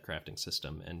use that crafting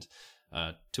system. And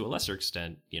to a lesser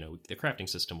extent, the crafting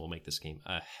system will make this game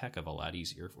a heck of a lot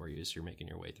easier for you as you're making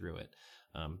your way through it.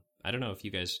 I don't know if you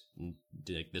guys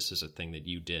this is a thing that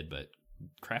you did, but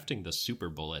crafting the super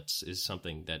bullets is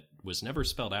something that was never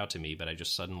spelled out to me, but I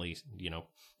just suddenly,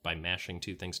 by mashing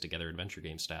two things together adventure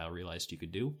game style, realized you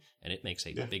could do, and it makes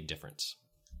a big difference.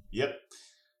 Yep.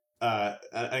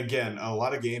 Again, a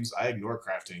lot of games I ignore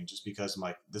crafting just because I'm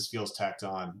like, this feels tacked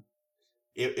on.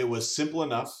 It was simple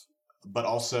enough, but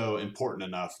also important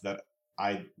enough that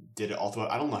I did it all through.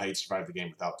 I don't know how you'd survive the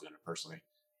game without doing it personally.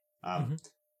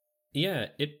 Yeah,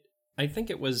 I think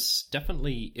it was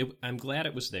definitely... I'm glad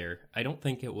it was there. I don't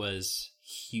think it was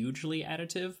hugely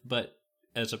additive, but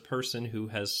as a person who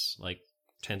has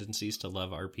tendencies to love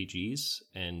RPGs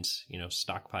and,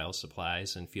 stockpile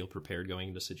supplies and feel prepared going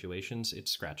into situations, it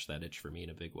scratched that itch for me in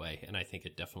a big way. And I think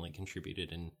it definitely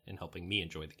contributed in helping me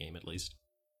enjoy the game, at least.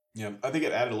 Yeah, I think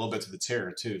it added a little bit to the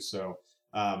terror, too. So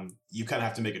you kind of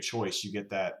have to make a choice. You get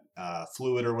that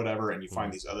fluid or whatever, and you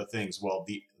find these other things. Well,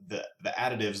 the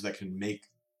additives that can make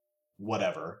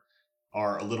whatever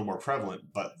are a little more prevalent,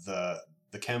 but the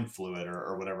chem fluid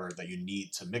or whatever that you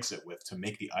need to mix it with to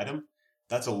make the item,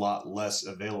 that's a lot less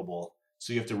available.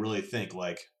 So you have to really think,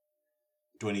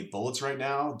 do I need bullets right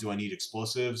now? Do I need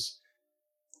explosives?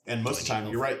 And most of the time,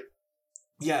 you're right.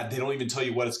 Yeah, they don't even tell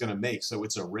you what it's going to make. So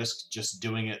it's a risk just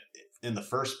doing it in the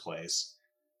first place.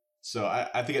 So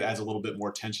I think it adds a little bit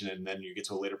more tension. And then you get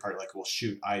to a later part, well,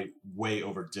 shoot, I way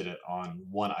overdid it on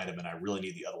one item and I really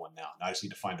need the other one now. Now I just need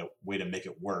to find a way to make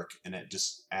it work. And it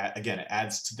just, again, it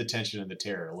adds to the tension and the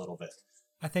terror a little bit.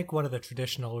 I think one of the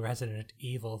traditional Resident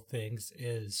Evil things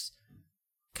is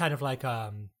kind of like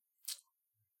a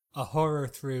horror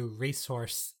through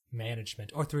resource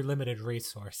management or through limited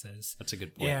resources. That's a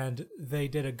good point. And they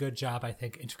did a good job, I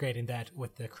think, integrating that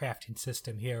with the crafting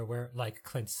system here where, like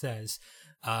Clint says,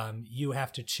 you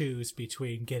have to choose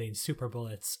between getting super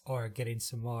bullets or getting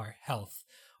some more health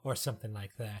or something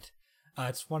like that.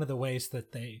 It's one of the ways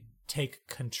that they take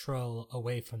control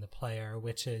away from the player,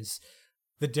 which is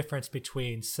the difference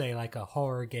between, say, a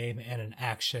horror game and an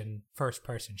action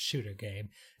first-person shooter game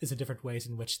is the different ways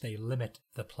in which they limit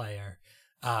the player.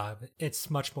 It's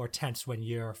much more tense when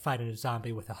you're fighting a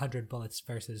zombie with 100 bullets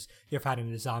versus you're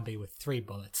fighting a zombie with 3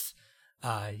 bullets.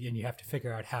 And you have to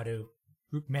figure out how to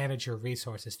manage your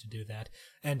resources to do that.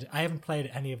 And I haven't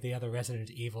played any of the other Resident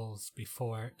Evils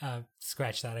before.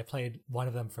 Scratch that. I played one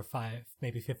of them for 5,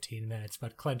 maybe 15 minutes.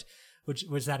 But Clint,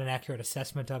 was that an accurate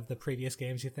assessment of the previous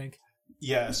games, you think?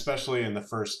 Yeah, especially in the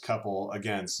first couple.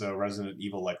 Again, so Resident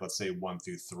Evil, let's say 1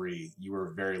 through 3, you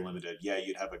were very limited. Yeah,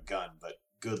 you'd have a gun, but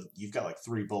you've got like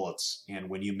 3 bullets, and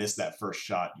when you miss that first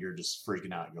shot, you're just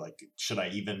freaking out. You're like, should I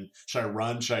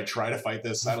run? Should I try to fight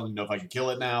this? I don't even know if I can kill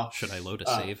it now. Should I load a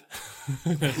save?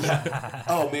 Yeah.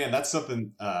 Oh man, that's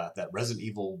something that Resident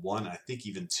Evil 1, I think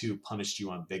even 2, punished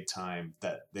you on big time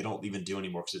that they don't even do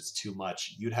anymore because it's too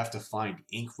much. You'd have to find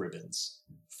ink ribbons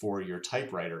for your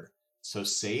typewriter. So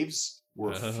saves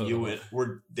were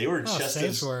they were just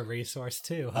saves as were a resource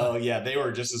too. Huh? Oh yeah, they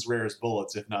were just as rare as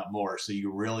bullets, if not more. So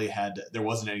you really had to, there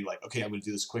wasn't any like, okay, I'm going to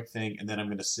do this quick thing, and then I'm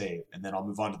going to save, and then I'll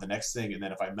move on to the next thing, and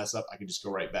then if I mess up, I can just go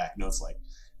right back. No, it's like,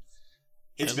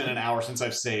 it's been an hour since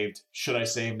I've saved. Should I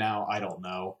save now? I don't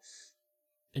know.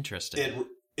 Interesting.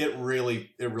 It really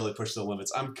pushed the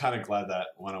limits. I'm kind of glad that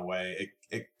went away.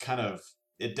 It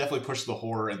definitely pushed the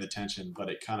horror and the tension, but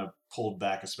it kind of pulled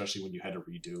back, especially when you had to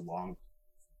redo long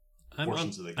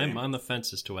portions of the game. I'm on the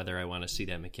fence as to whether I want to see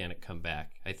that mechanic come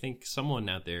back. I think someone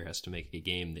out there has to make a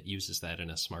game that uses that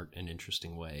in a smart and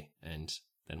interesting way, and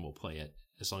then we'll play it,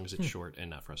 as long as it's short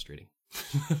and not frustrating.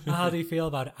 How do you feel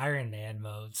about Iron Man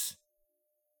modes?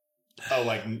 Oh,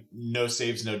 like no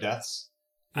saves, no deaths?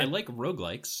 I like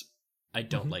roguelikes. I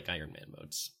don't like Iron Man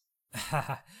modes.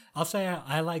 I'll say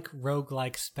I like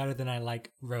roguelikes better than I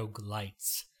like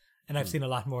roguelites. And I've seen a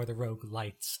lot more of the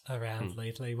roguelites around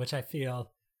lately, which I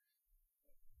feel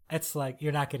it's like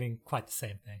you're not getting quite the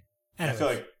same thing. Anyways, I feel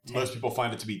like most people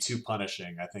find it to be too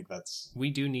punishing. I think that's... We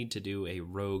do need to do a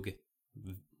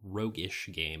rogue-ish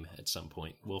game at some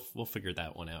point. We'll figure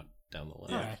that one out down the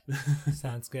line. All right.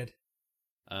 Sounds good.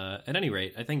 At any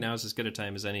rate, I think now is as good a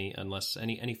time as any, unless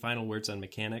any final words on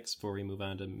mechanics before we move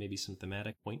on to maybe some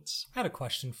thematic points. I had a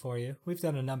question for you. We've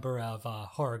done a number of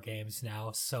horror games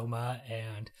now, Soma,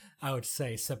 and I would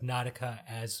say Subnautica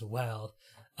as well.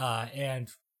 And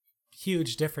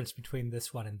huge difference between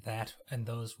this one and that and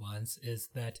those ones is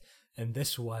that in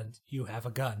this one you have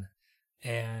a gun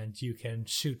and you can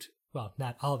shoot, well,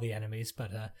 not all the enemies,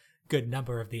 but a good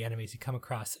number of the enemies you come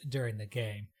across during the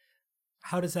game.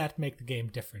 How does that make the game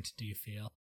different, do you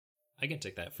feel? I can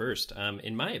take that first.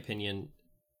 In my opinion,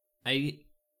 the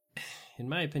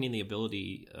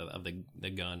ability of the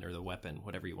gun or the weapon,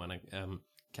 whatever you want to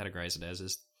categorize it as,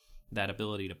 is that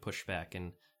ability to push back.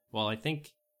 And while I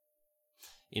think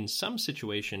in some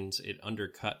situations it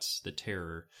undercuts the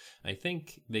terror, I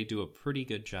think they do a pretty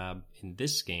good job in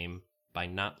this game by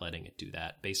not letting it do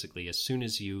that. Basically, as soon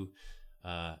as you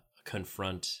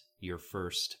confront your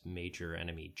first major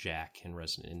enemy, Jack,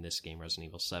 in this game, Resident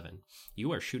Evil 7,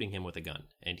 you are shooting him with a gun,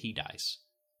 and he dies.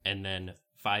 And then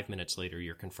 5 minutes later,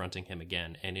 you're confronting him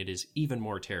again, and it is even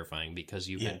more terrifying because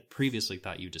you had previously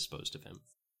thought you disposed of him.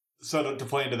 So to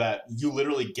play into that, you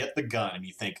literally get the gun, and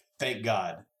you think, thank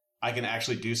God, I can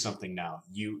actually do something now.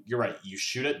 You're right. You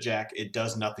shoot at Jack. It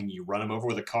does nothing. You run him over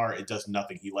with a car. It does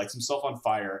nothing. He lights himself on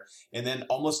fire. And then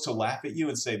almost to laugh at you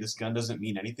and say, this gun doesn't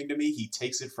mean anything to me, he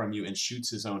takes it from you and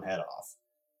shoots his own head off.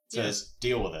 Says,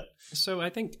 deal with it. So I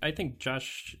think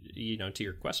Josh, to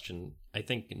your question, I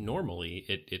think normally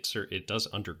it does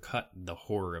undercut the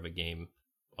horror of a game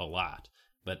a lot,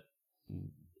 but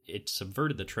it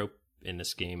subverted the trope in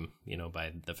this game,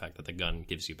 by the fact that the gun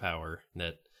gives you power,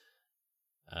 that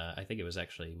I think it was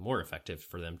actually more effective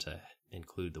for them to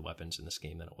include the weapons in this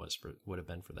game than it would have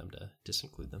been for them to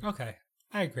disinclude them. Okay,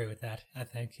 I agree with that. I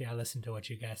think, listen to what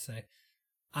you guys say.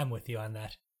 I'm with you on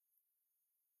that.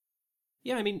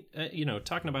 Yeah, I mean,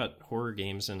 talking about horror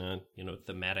games in a,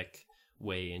 thematic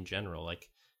way in general, like,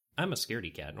 I'm a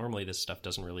scaredy cat. Normally this stuff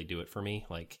doesn't really do it for me.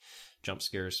 Like, jump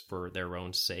scares for their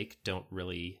own sake don't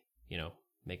really,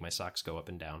 make my socks go up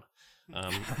and down.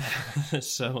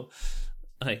 So...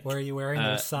 Like, were you wearing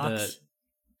those socks?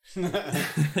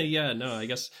 Yeah, no, I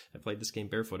guess I played this game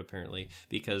barefoot apparently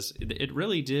because it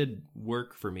really did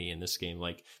work for me in this game.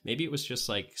 Like, maybe it was just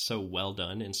like so well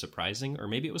done and surprising, or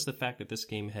maybe it was the fact that this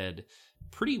game had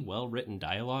pretty well written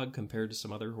dialogue compared to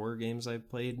some other horror games I've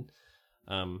played.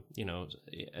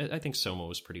 I think Soma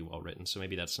was pretty well written, so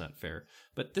maybe that's not fair.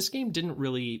 But this game didn't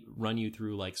really run you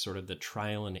through like sort of the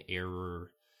trial and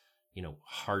error,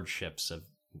 hardships of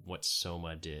what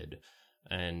Soma did.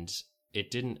 And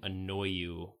it didn't annoy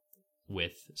you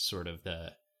with sort of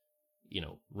the,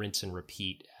 rinse and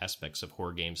repeat aspects of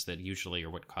horror games that usually are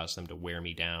what cause them to wear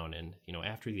me down. And,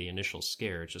 after the initial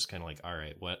scare, it's just kind of like, all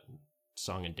right, what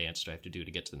song and dance do I have to do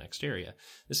to get to the next area?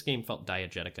 This game felt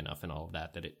diegetic enough and all of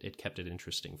that it kept it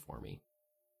interesting for me.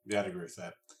 Yeah, I'd agree with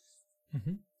that.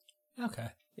 Mm-hmm. Okay.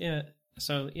 Yeah.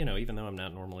 So, even though I'm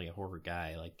not normally a horror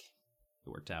guy, like, it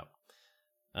worked out.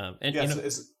 Go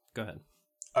ahead.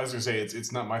 I was going to say,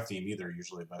 it's not my theme either,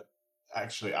 usually, but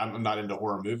actually, I'm not into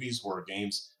horror movies, horror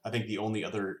games. I think the only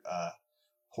other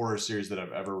horror series that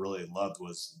I've ever really loved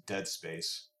was Dead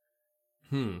Space.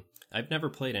 I've never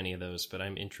played any of those, but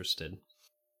I'm interested.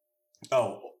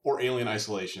 Oh, or Alien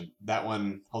Isolation. That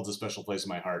one holds a special place in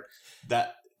my heart.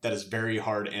 That is very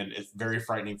hard, and it's very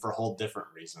frightening for a whole different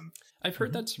reason. I've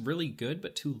heard that's really good,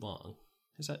 but too long.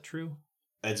 Is that true?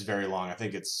 It's very long. I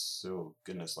think it's, oh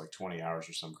goodness, like 20 hours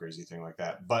or some crazy thing like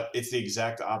that. But it's the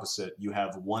exact opposite. You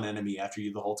have one enemy after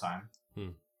you the whole time.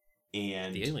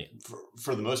 And the alien.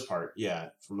 For the most part,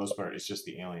 for the most part, it's just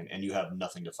the alien. And you have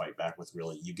nothing to fight back with,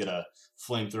 really. You get a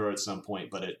flamethrower at some point,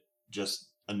 but it just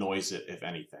annoys it, if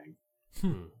anything.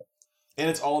 And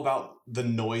it's all about the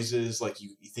noises. Like,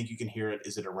 you think you can hear it.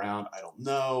 Is it around? I don't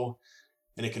know.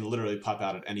 And it can literally pop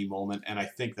out at any moment. And I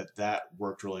think that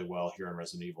worked really well here in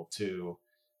Resident Evil 2.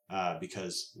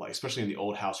 Because, like, especially in the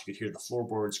old house, you could hear the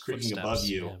floorboards creaking above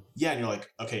you. Yeah, and you're like,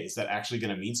 okay, is that actually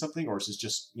going to mean something? Or is this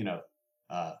just,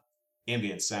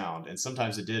 ambient sound? And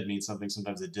sometimes it did mean something,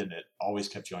 sometimes it didn't. It always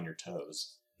kept you on your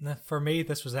toes. For me,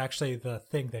 this was actually the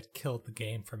thing that killed the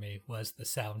game for me, was the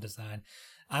sound design.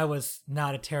 I was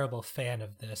not a terrible fan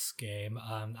of this game.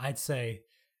 I'd say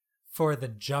for the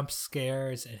jump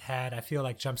scares it had, I feel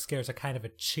like jump scares are kind of a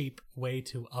cheap way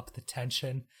to up the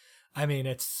tension. I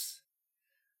mean,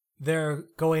 they're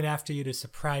going after you to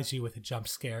surprise you with a jump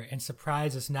scare, and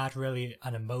surprise is not really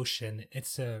an emotion,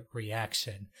 it's a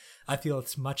reaction. I feel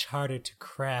it's much harder to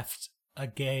craft a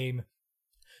game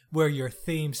where your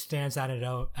theme stands on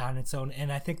its own,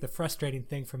 and I think the frustrating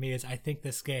thing for me is I think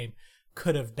this game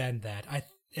could have been that.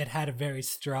 It had a very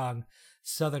strong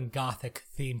Southern Gothic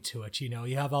theme to it.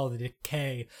 You have all the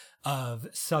decay of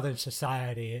Southern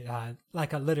society,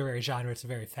 like a literary genre. It's a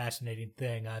very fascinating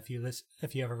thing. If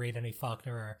you ever read any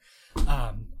Faulkner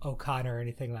or O'Connor or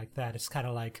anything like that, it's kind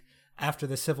of like after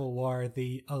the Civil War,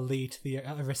 the elite, the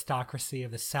aristocracy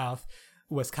of the South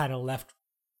was kind of left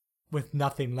with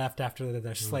nothing left after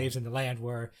the slaves in the land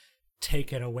were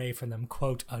taken away from them,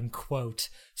 quote unquote,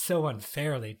 so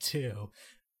unfairly too.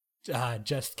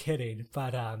 Just kidding.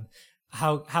 But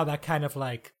how that kind of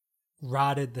like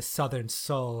rotted the Southern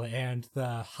soul, and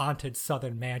the haunted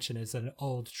Southern mansion is an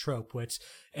old trope, which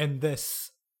in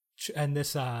this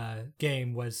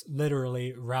game was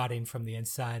literally rotting from the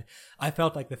inside. I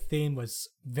felt like the theme was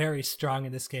very strong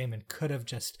in this game and could have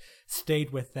just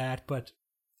stayed with that, but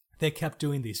they kept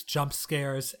doing these jump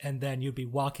scares, and then you'd be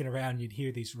walking around and you'd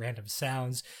hear these random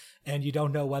sounds, and you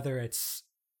don't know whether it's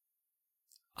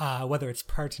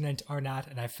pertinent or not.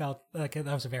 And I felt like that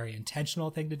was a very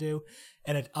intentional thing to do,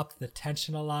 and it upped the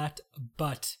tension a lot,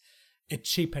 but it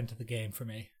cheapened the game for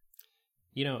me.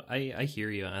 I hear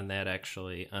you on that,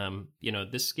 actually.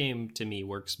 This game to me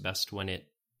works best when it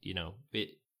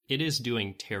is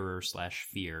doing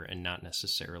terror/fear and not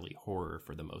necessarily horror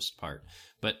for the most part.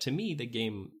 But to me, the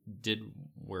game did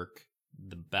work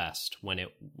the best when it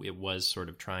was sort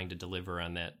of trying to deliver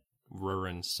on that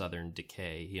rural Southern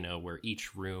decay, where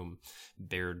each room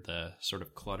bared the sort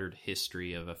of cluttered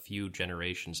history of a few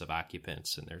generations of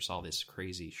occupants, and there's all this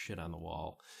crazy shit on the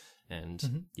wall.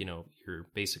 And, you're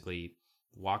basically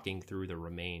walking through the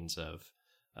remains of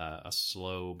a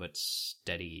slow but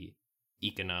steady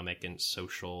economic and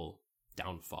social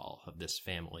downfall of this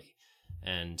family.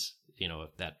 And,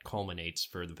 that culminates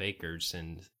for the Bakers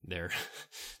and their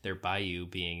bayou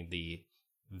being the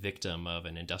victim of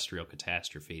an industrial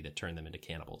catastrophe that turned them into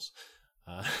cannibals.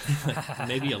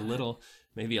 Maybe a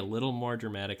little more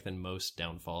dramatic than most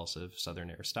downfalls of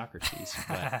Southern aristocracies,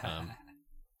 but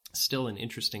still an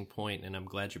interesting point, and I'm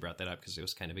glad you brought that up because it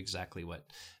was kind of exactly what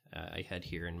I had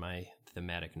here in my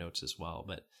thematic notes as well.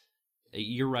 But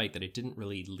you're right that it didn't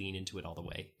really lean into it all the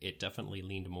way. It definitely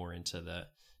leaned more into the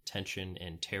tension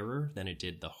and terror than it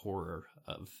did the horror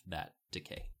of that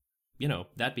decay.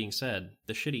 That being said,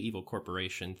 the shitty evil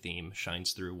corporation theme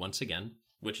shines through once again,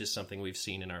 which is something we've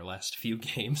seen in our last few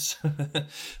games.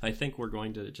 I think we're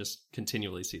going to just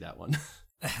continually see that one.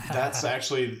 That's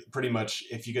actually pretty much,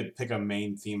 if you could pick a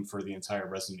main theme for the entire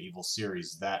Resident Evil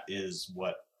series, that is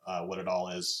what it all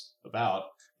is about.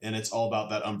 And it's all about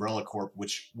that Umbrella Corp,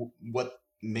 which what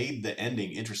made the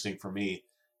ending interesting for me.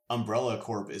 Umbrella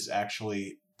Corp is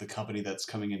actually the company that's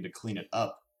coming in to clean it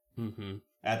up. Mm-hmm.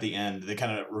 At the end, they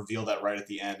kind of reveal that right at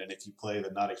the end. And if you play the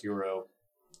Not a Hero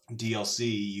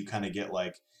DLC, you kind of get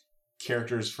like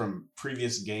characters from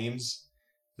previous games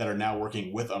that are now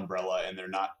working with Umbrella, and they're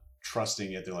not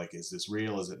trusting it. They're like, is this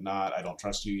real? Is it not? I don't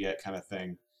trust you yet, kind of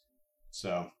thing.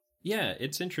 So yeah,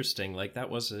 it's interesting. Like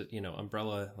that was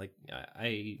Umbrella. Like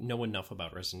I know enough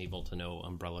about Resident Evil to know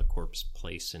Umbrella Corp's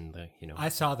place in the I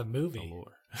saw the movie. The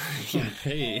lore. Yeah,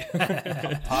 hey,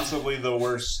 possibly the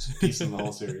worst piece in the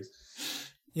whole series.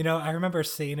 I remember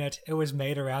seeing it. It was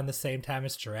made around the same time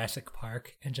as Jurassic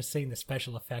Park, and just seeing the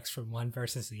special effects from one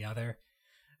versus the other.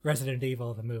 Resident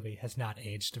Evil, the movie, has not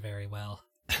aged very well.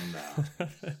 No.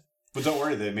 But don't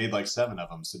worry, they made like 7 of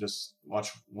them, so just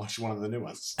watch one of the new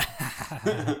ones.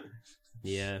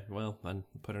 Yeah, well, I'll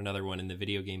put another one in the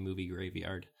video game movie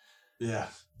graveyard. Yeah.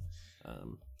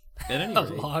 At any A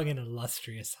rate, long and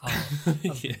illustrious hall of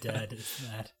the dead is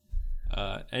that.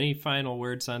 any final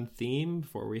words on theme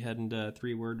before we head into a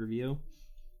 3-word review?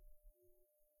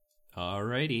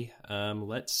 Alrighty,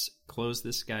 let's close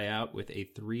this guy out with a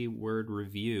 3-word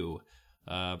review.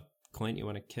 Clint, you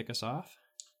want to kick us off?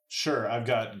 Sure, I've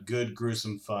got good,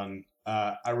 gruesome fun.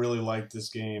 I really liked this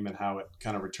game and how it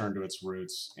kind of returned to its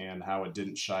roots and how it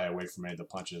didn't shy away from any of the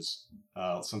punches.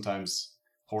 Sometimes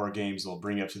horror games will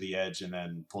bring you up to the edge and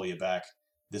then pull you back.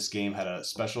 This game had a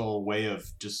special way of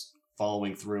just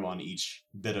following through on each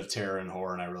bit of terror and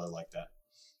horror, and I really liked that.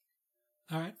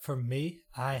 All right, for me,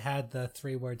 I had the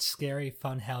 3-word scary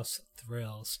funhouse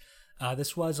thrills.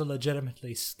 This was a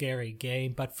legitimately scary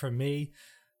game, but for me,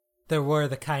 there were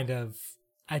the kind of,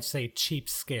 I'd say, cheap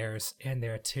scares in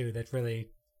there too that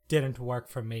really didn't work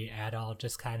for me at all,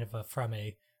 just kind of from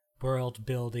a world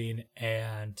building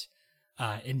and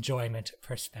enjoyment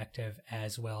perspective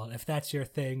as well. If that's your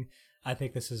thing, I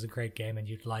think this is a great game and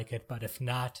you'd like it, but if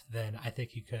not, then I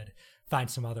think you could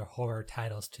find some other horror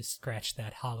titles to scratch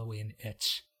that Halloween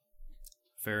itch.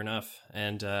 Fair enough.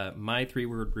 And my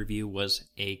 3-word review was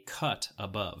a cut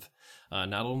above.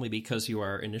 Not only because you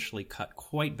are initially cut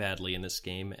quite badly in this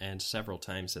game, and several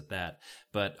times at that,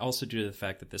 but also due to the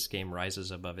fact that this game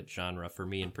rises above its genre, for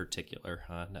me in particular,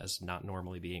 as not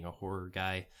normally being a horror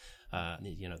guy.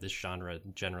 This genre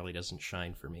generally doesn't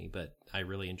shine for me, but I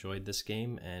really enjoyed this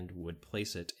game and would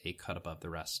place it a cut above the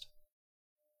rest.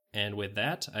 And with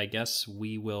that, I guess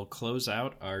we will close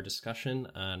out our discussion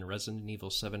on Resident Evil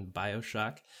 7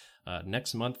 BioShock.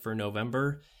 Next month for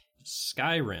November,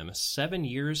 Skyrim, 7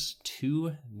 years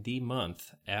to the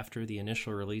month after the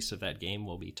initial release of that game.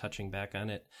 We'll be touching back on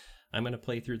it. I'm going to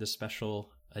play through the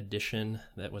special edition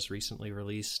that was recently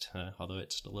released, although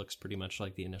it still looks pretty much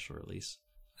like the initial release.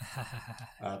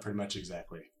 Pretty much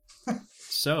exactly.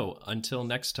 So, until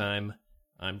next time,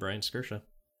 I'm Brian Skirsha.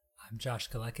 I'm Josh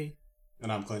Galecki.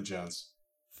 And I'm Clint Jones.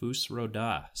 Fus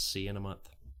Roda. See you in a month.